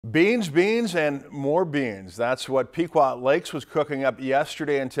Beans, beans, and more beans. That's what Pequot Lakes was cooking up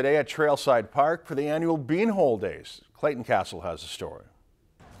yesterday and today at Trailside Park for the annual Beanhole Days. Clayton Castle has the story.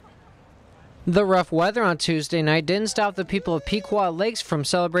 The rough weather on Tuesday night didn't stop the people of Pequot Lakes from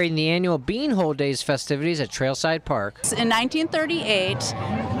celebrating the annual Beanhole Days festivities at Trailside Park. In 1938,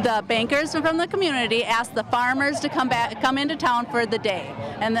 the bankers from the community asked the farmers to come into town for the day.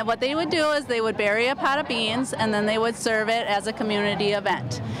 And then what they would do is they would bury a pot of beans and then they would serve it as a community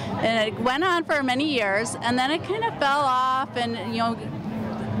event. And it went on for many years, and then it kind of fell off, and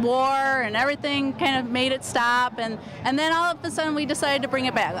war and everything kind of made it stop, and then all of a sudden we decided to bring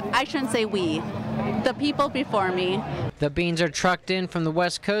it back. I shouldn't say we, the people before me. The beans are trucked in from the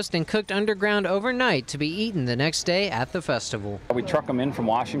West Coast and cooked underground overnight to be eaten the next day at the festival. We truck them in from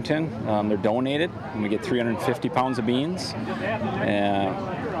Washington. They're donated, and we get 350 pounds of beans.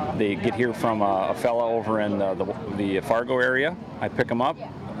 They get here from a fella over in the Fargo area. I pick them up.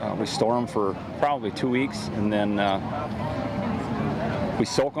 We store them for probably 2 weeks, and then we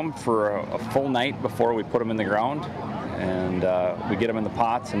soak them for a full night before we put them in the ground, and we get them in the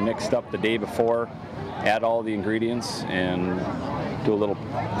pots and mixed up the day before, add all the ingredients and do a little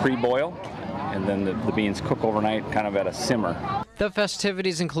pre-boil, and then the beans cook overnight kind of at a simmer. The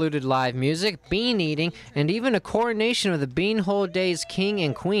festivities included live music, bean eating, and even a coronation of the Beanhole Days King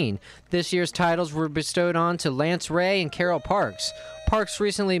and Queen. This year's titles were bestowed on to Lance Ray and Carol Parks. Parks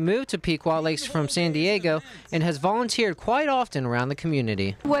recently moved to Pequot Lakes from San Diego and has volunteered quite often around the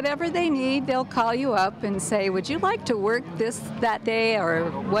community. Whatever they need, they'll call you up and say, would you like to work that day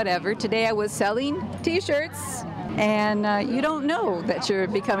or whatever. Today I was selling t-shirts, and you don't know that you're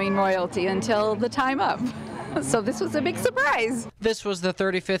becoming royalty until the time up. So this was a big surprise. This was the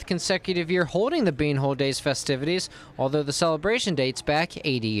 35th consecutive year holding the Beanhole Days festivities, although the celebration dates back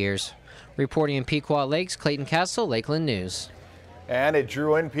 80 years. Reporting in Pequot Lakes, Clayton Castle, Lakeland News. And it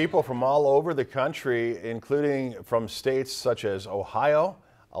drew in people from all over the country, including from states such as Ohio,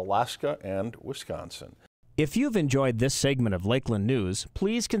 Alaska, and Wisconsin. If you've enjoyed this segment of Lakeland News,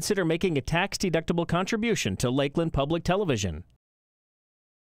 please consider making a tax-deductible contribution to Lakeland Public Television.